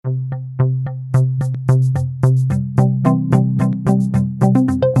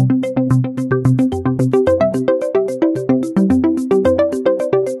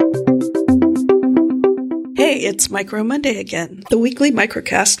Micro Monday again, the weekly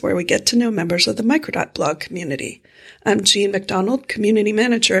microcast where we get to know members of the Microdot community. I'm Jean McDonald, Community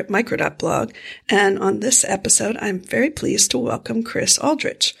Manager at Microdot, and on this episode, I'm very pleased to welcome Chris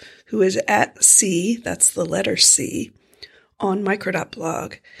Aldrich, who is at C, that's the letter C, on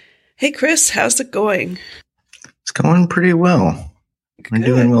Microdot. Hey, Chris, how's it going? It's going pretty well. I'm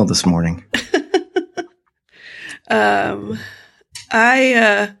doing well this morning.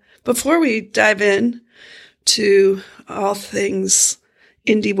 Before we dive in to all things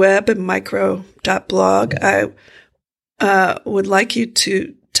IndieWeb and Micro.blog, I would like you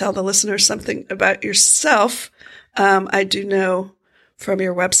to tell the listeners something about yourself. I do know from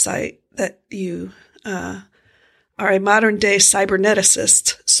your website that you are a modern-day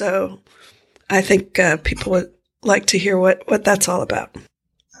cyberneticist, so I think people would like to hear what that's all about.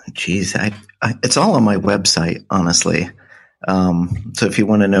 Geez, it's all on my website, honestly. So if you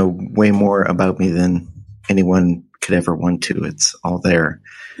want to know way more about me than anyone could ever want to, it's all there.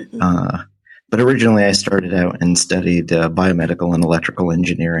 Mm-hmm. But originally I started out and studied biomedical and electrical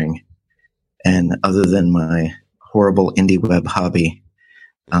engineering. And other than my horrible IndieWeb hobby,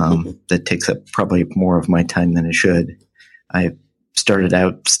 that takes up probably more of my time than it should, I started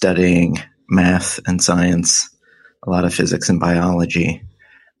out studying math and science, a lot of physics and biology.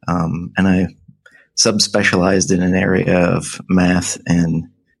 And I subspecialized in an area of math and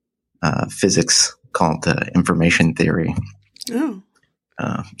physics called information theory. Oh.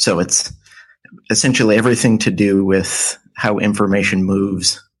 So it's essentially everything to do with how information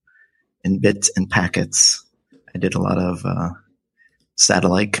moves in bits and packets. I did a lot of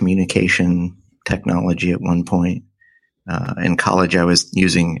satellite communication technology at one point. In college, I was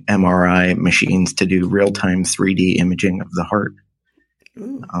using MRI machines to do real-time 3D imaging of the heart.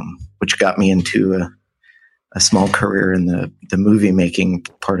 Which got me into a small career in the movie making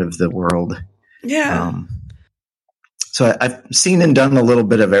part of the world. Yeah. So I've seen and done a little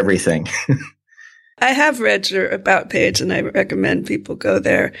bit of everything. I have read your About page, and I recommend people go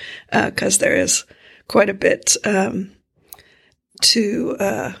there because there is quite a bit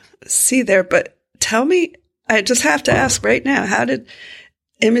to see there. But tell me, I just have to ask right now, how did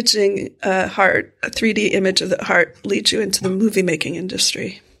imaging a 3D image of the heart lead you into the movie making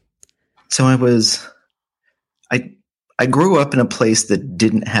industry? So I grew up in a place that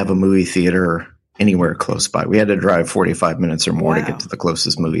didn't have a movie theater anywhere close by. We had to drive 45 minutes or more to get to the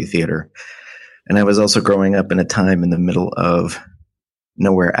closest movie theater. And I was also growing up in a time in the middle of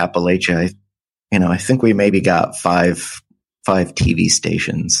nowhere, Appalachia. I think we maybe got five TV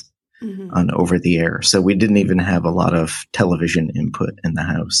stations. Mm-hmm. On over the air. So we didn't even have a lot of television input in the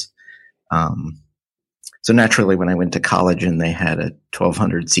house. So naturally, when I went to college and they had a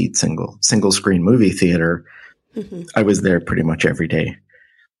 1,200 seat single screen movie theater, mm-hmm. I was there pretty much every day.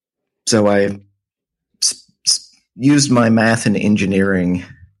 So I used my math and engineering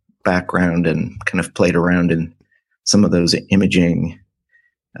background and kind of played around in some of those imaging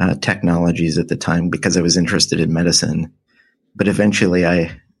technologies at the time because I was interested in medicine. But eventually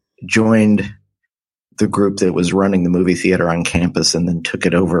I joined the group that was running the movie theater on campus and then took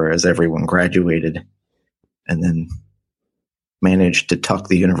it over as everyone graduated, and then managed to talk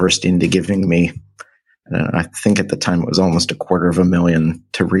the university into giving me, I think at the time it was almost $250,000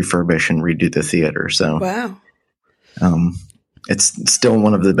 to refurbish and redo the theater. So wow. It's still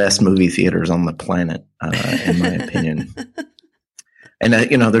one of the best movie theaters on the planet, in my opinion. And,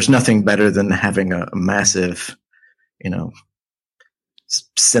 there's nothing better than having a massive,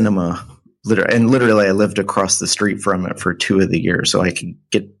 cinema, literally I lived across the street from it for 2 of the years, so I could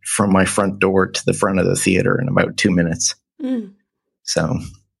get from my front door to the front of the theater in about 2 minutes. So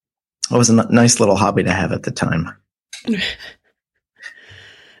it was a nice little hobby to have at the time.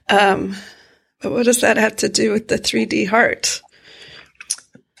 But what does that have to do with the 3D heart?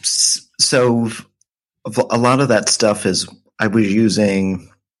 So a lot of that stuff is I was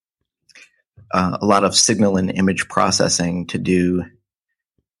using a lot of signal and image processing to do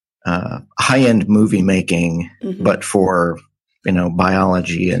high-end movie making, mm-hmm. but for,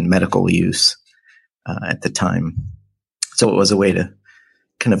 biology and medical use at the time. So it was a way to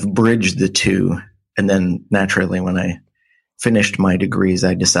kind of bridge the two. And then naturally, when I finished my degrees,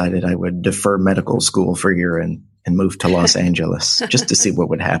 I decided I would defer medical school for a year and move to Los Angeles just to see what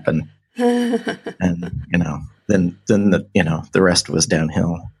would happen. And, then the rest was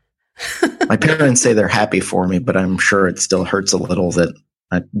downhill. My parents say they're happy for me, but I'm sure it still hurts a little that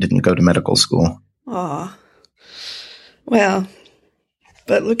I didn't go to medical school. Aw. Well,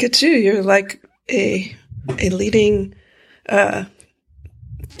 but look at you. You're like a leading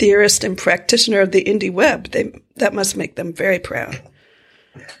theorist and practitioner of the IndieWeb. That must make them very proud.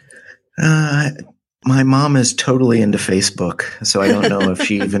 My mom is totally into Facebook, so I don't know if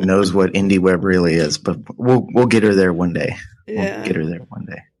she even knows what IndieWeb really is, but we'll get her there one day. Yeah. We'll get her there one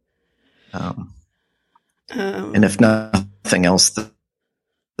day. And if nothing else,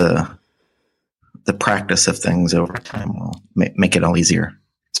 the practice of things over time will make it all easier,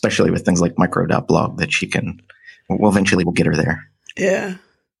 especially with things like micro.blog that we'll eventually get her there. Yeah.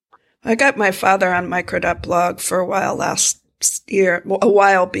 I got my father on micro.blog for a while last year, a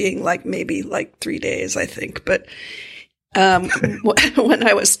while being maybe 3 days, I think. But when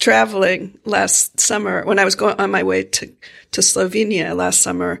I was traveling last summer, when I was going on my way to Slovenia last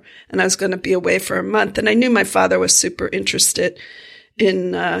summer, and I was going to be away for a month, and I knew my father was super interested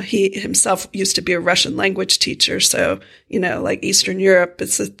in, he himself used to be a Russian language teacher. So, Eastern Europe,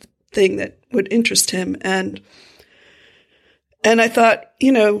 it's a thing that would interest him. And I thought,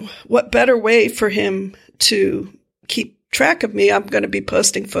 what better way for him to keep track of me? I'm going to be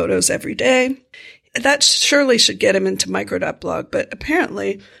posting photos every day. That surely should get him into micro.blog. But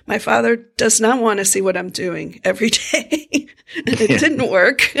apparently my father does not want to see what I'm doing every day. And it didn't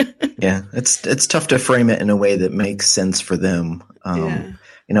work. Yeah. It's tough to frame it in a way that makes sense for them. I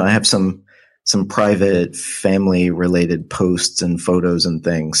have some private family related posts and photos and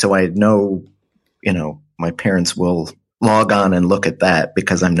things. So I know, my parents will log on and look at that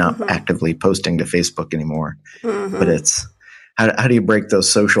because I'm not actively posting to Facebook anymore. But it's how do you break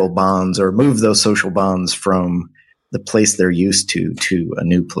those social bonds or move those social bonds from the place they're used to a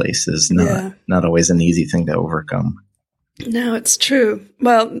new place is not always an easy thing to overcome. No, it's true.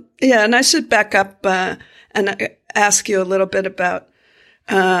 Well, yeah, and I should back up and ask you a little bit about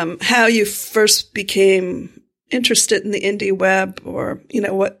how you first became interested in the indie web, or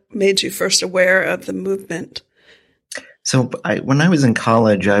what made you first aware of the movement. So when I was in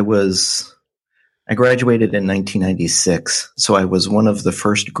college, I graduated in 1996. So I was one of the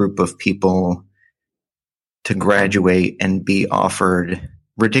first group of people to graduate and be offered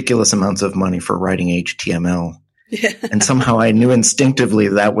ridiculous amounts of money for writing HTML. Yeah. And somehow I knew instinctively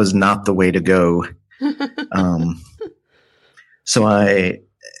that was not the way to go. So I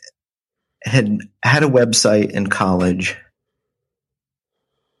had a website in college.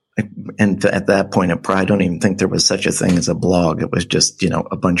 And at that point, I don't even think there was such a thing as a blog. It was just,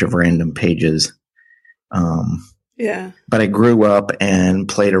 a bunch of random pages. But I grew up and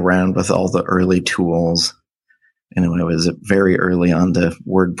played around with all the early tools. I was very early on to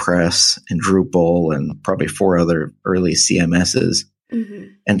WordPress and Drupal and probably 4 other early CMSs. Mm-hmm.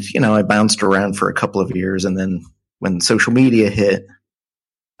 And, I bounced around for a couple of years. And then when social media hit,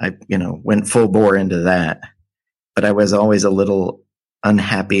 I, went full bore into that. But I was always a little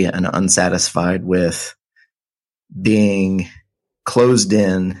unhappy and unsatisfied with being closed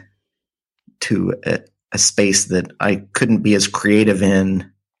in to a space that I couldn't be as creative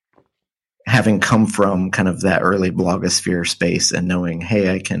in, having come from kind of that early blogosphere space and knowing,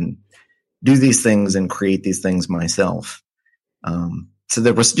 hey, I can do these things and create these things myself. So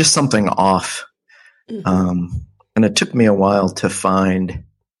there was just something off. Mm-hmm. And it took me a while to find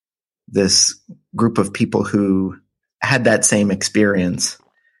this group of people who had that same experience.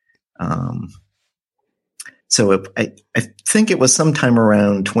 So I think it was sometime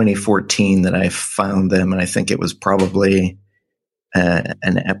around 2014 that I found them. And I think it was probably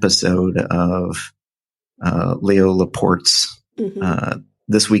an episode of Leo Laporte's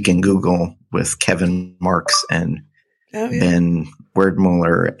This Week in Google with Kevin Marks and Ben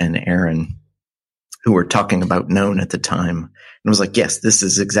Werdmuller and Aaron, who were talking about Known at the time. And I was like, yes, this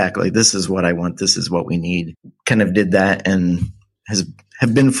is what I want. This is what we need. Kind of did that and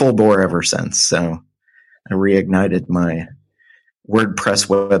have been full bore ever since. So I reignited my WordPress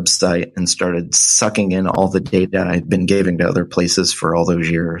website and started sucking in all the data I'd been giving to other places for all those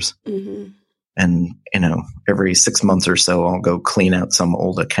years. Mm-hmm. And, every 6 months or so, I'll go clean out some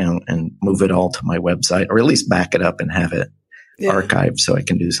old account and move it all to my website, or at least back it up and have it archived so I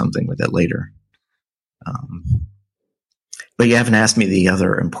can do something with it later. But you haven't asked me the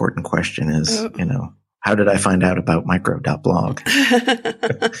other important question is, how did I find out about micro.blog?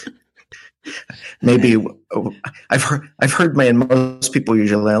 Maybe I've heard most people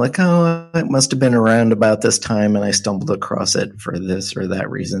usually are like, oh, it must have been around about this time and I stumbled across it for this or that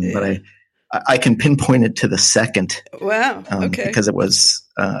reason. Yeah. But I can pinpoint it to the second. Wow. Okay. Because it was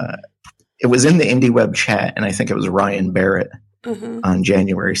in the IndieWeb chat, and I think it was Ryan Barrett on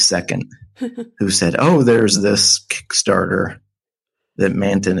January 2nd who said, oh, there's this Kickstarter that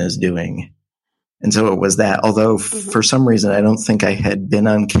Manton is doing. And so it was that, although for some reason, I don't think I had been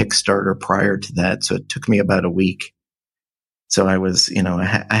on Kickstarter prior to that. So it took me about a week. So I was,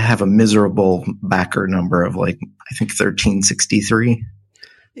 I have a miserable backer number of I think 1363.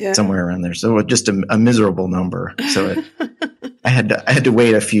 Yeah. somewhere around there. So just a miserable number. So I had to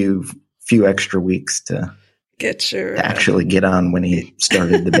wait a few extra weeks to actually get on when he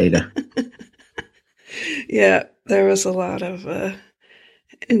started the beta. Yeah, there was a lot of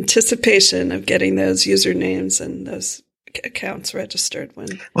anticipation of getting those usernames and those accounts registered when.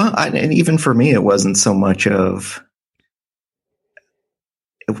 Well, and even for me, it wasn't so much of.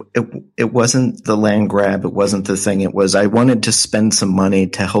 It wasn't the land grab. It wasn't the thing. It was I wanted to spend some money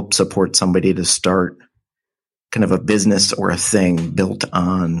to help support somebody to start kind of a business or a thing built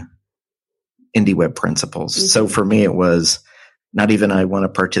on indie web principles. Mm-hmm. So for me, it was not even I want to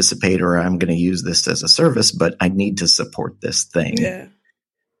participate or I'm going to use this as a service, but I need to support this thing. Yeah.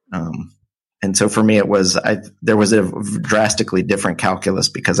 And so for me, it was there was a drastically different calculus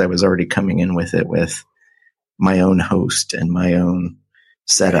because I was already coming in with it with my own host and my own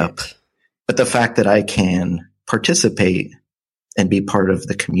setup. Right. But the fact that I can participate and be part of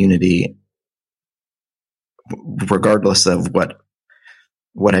the community, regardless of what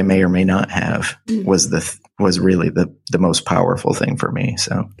I may or may not have, was really the most powerful thing for me.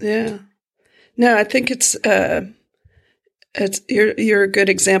 So yeah, no, I think it's you're a good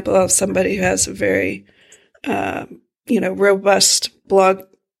example of somebody who has a very robust blog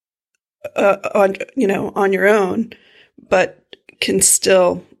on your own, but can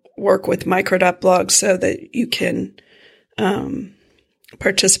still work with micro.blog so that you can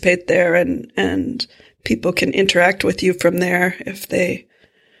participate there and people can interact with you from there if they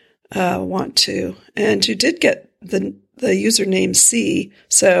want to. And you did get the username C,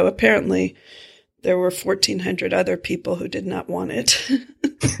 so apparently there were 1,400 other people who did not want it.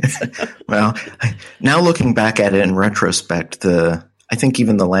 Well, now looking back at it in retrospect, I think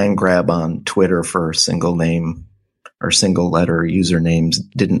even the land grab on Twitter for single name or single letter usernames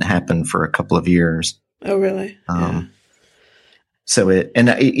didn't happen for a couple of years. Oh, really? Yeah. So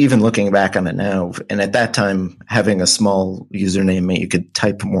even looking back on it now, and at that time, having a small username meant you could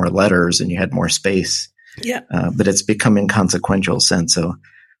type more letters and you had more space. Yeah. But it's become inconsequential since. So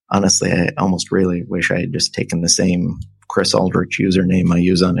honestly, I almost really wish I had just taken the same Chris Aldrich username I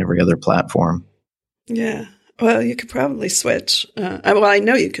use on every other platform. Yeah. Well, you could probably switch. I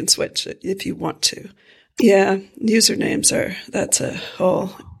know you can switch if you want to. Yeah, usernames that's a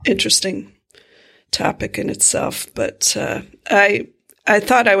whole interesting topic in itself. But I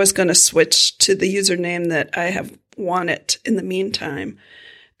thought I was going to switch to the username that I have wanted in the meantime.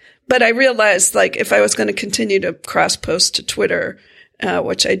 But I realized, if I was going to continue to cross-post to Twitter,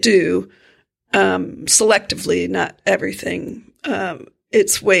 which I do, selectively, not everything,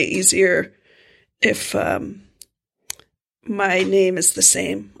 it's way easier if my name is the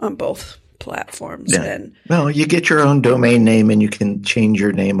same on both platforms. Yeah. Well, you get your own domain name and you can change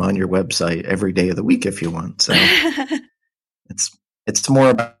your name on your website every day of the week if you want. So it's more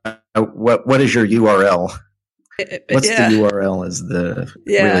about what is your URL? What's the URL is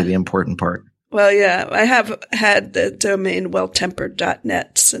really the important part. Well, yeah, I have had the domain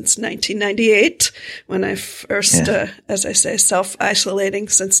welltempered.net since 1998 when I first, as I say, self-isolating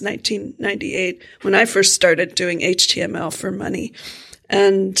since 1998 when I first started doing HTML for money,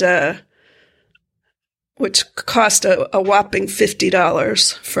 and which cost a whopping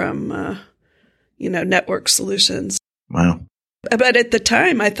 $50 from, Network Solutions. Wow. But at the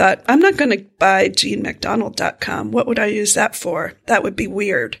time, I thought, I'm not going to buy GeneMcDonald.com. What would I use that for? That would be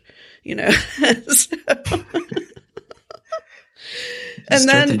weird. And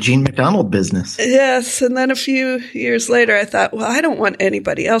then the Gene McDonald business. Yes. And then a few years later, I thought, well, I don't want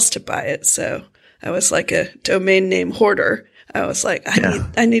anybody else to buy it. So I was like a domain name hoarder. I was like,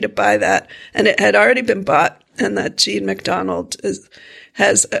 I need to buy that. And it had already been bought. And that Gene McDonald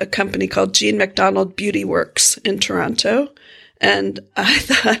has a company called Gene McDonald Beauty Works in Toronto. And I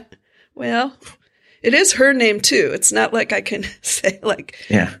thought, well, it is her name too. It's not like I can say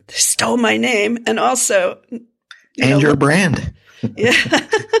they stole my name. And also, your brand. Yeah.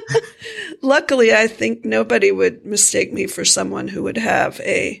 Luckily, I think nobody would mistake me for someone who would have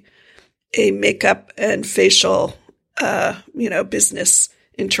a makeup and facial, business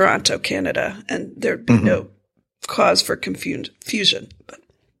in Toronto, Canada, and there'd be no cause for confusion. But.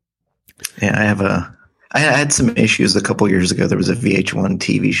 Yeah, I had some issues a couple years ago. There was a VH1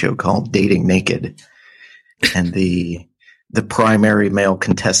 TV show called Dating Naked, and the primary male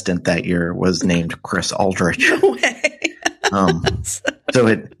contestant that year was named Chris Aldrich. No way. So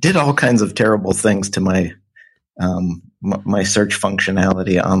it did all kinds of terrible things to my my search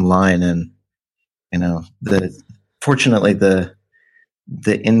functionality online, and fortunately the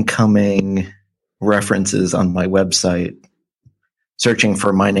incoming references on my website searching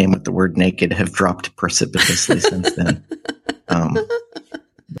for my name with the word naked have dropped precipitously since then.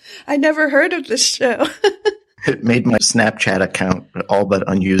 I never heard of this show. It made my Snapchat account all but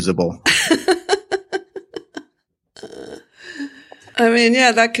unusable. I mean,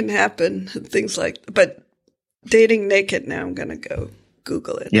 yeah, that can happen. Things but dating naked, now I'm going to go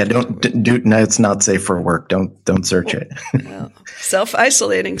Google it. Yeah, no, it's not safe for work. Don't search it. Well,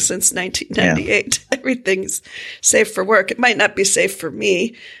 self-isolating since 1998. Yeah. Everything's safe for work. It might not be safe for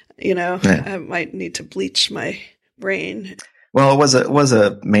me. Yeah. I might need to bleach my brain. Well, it was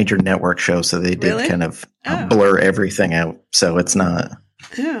a major network show, so they did kind of blur everything out. So it's not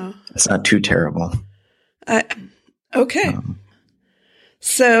too terrible. Okay.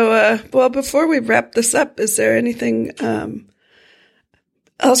 So, well, before we wrap this up, is there anything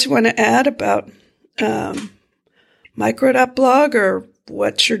else you want to add about Micro.blog, or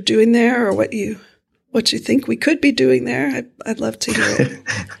what you're doing there, or what you think we could be doing there? I'd love to hear it.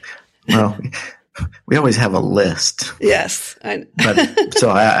 Well, we always have a list. Yes. But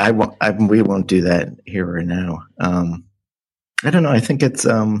so we won't do that here or now. I don't know. I think it's,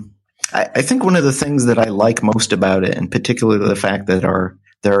 I think one of the things that I like most about it, and particularly the fact that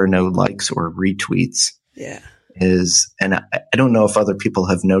there are no likes or retweets, is, and I don't know if other people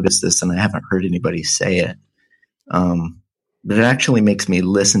have noticed this, and I haven't heard anybody say it, but it actually makes me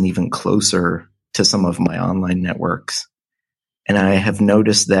listen even closer to some of my online networks. And I have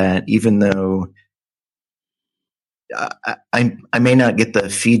noticed that even though I may not get the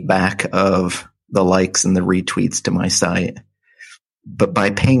feedback of the likes and the retweets to my site, but by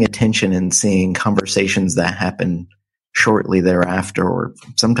paying attention and seeing conversations that happen shortly thereafter, or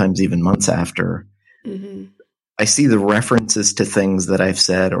sometimes even months after, I see the references to things that I've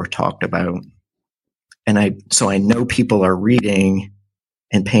said or talked about. And so I know people are reading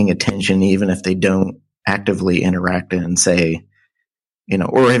and paying attention, even if they don't actively interact and say,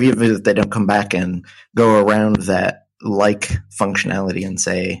 or even if they don't come back and go around that like functionality and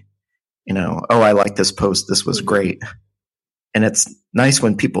say, oh, I like this post. This was great. And it's nice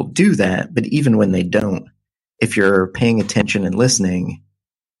when people do that, but even when they don't, if you're paying attention and listening,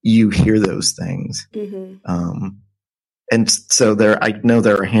 you hear those things. And so I know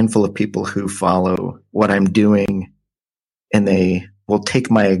there are a handful of people who follow what I'm doing, and they will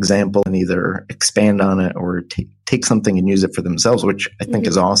take my example and either expand on it or take something and use it for themselves, which I think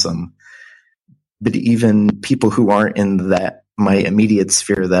is awesome. But even people who aren't in my immediate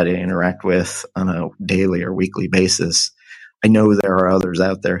sphere that I interact with on a daily or weekly basis, I know there are others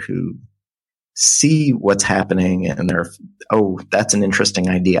out there who see what's happening and that's an interesting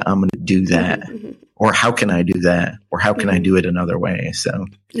idea. I'm going to do that. Or how can I do that? Or how can I do it another way? So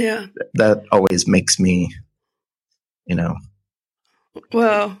that always makes me,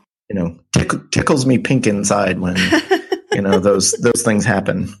 tickles me pink inside when, those things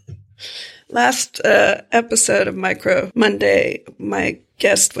happen. Last episode of Micro Monday, my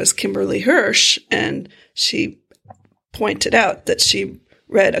guest was Kimberly Hirsch, and she pointed out that she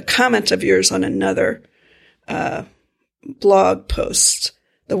read a comment of yours on another blog post,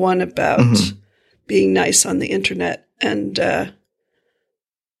 the one about being nice on the internet. And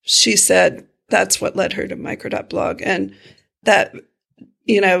she said that's what led her to Micro.blog. And that,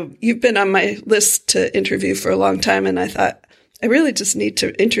 you've been on my list to interview for a long time, and I thought, I really just need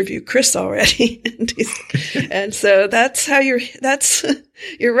to interview Chris already. And so that's how you're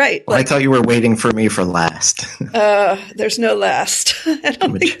right. Well, I thought you were waiting for me for last. There's no last. I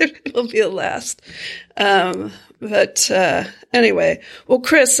don't think there will be a last. But anyway, well,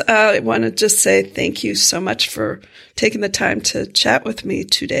 Chris, I want to just say thank you so much for taking the time to chat with me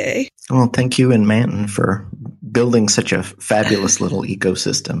today. Well, thank you and Manton for building such a fabulous little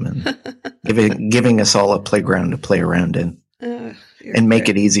ecosystem and giving us all a playground to play around in. And make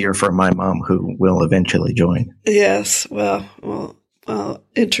it easier for my mom, who will eventually join. Yes. Well, I'll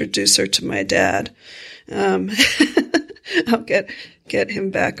introduce her to my dad. I'll get him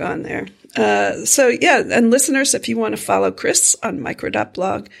back on there. And listeners, if you want to follow Chris on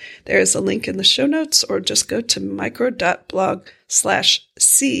Micro.blog, there's a link in the show notes, or just go to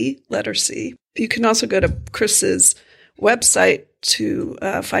micro.blog/C, letter C. You can also go to Chris's website to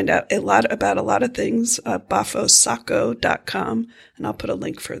find out about a lot of things, bafosacco.com, and I'll put a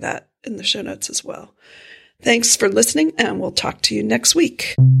link for that in the show notes as well. Thanks for listening, and we'll talk to you next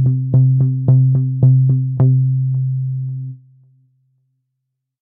week.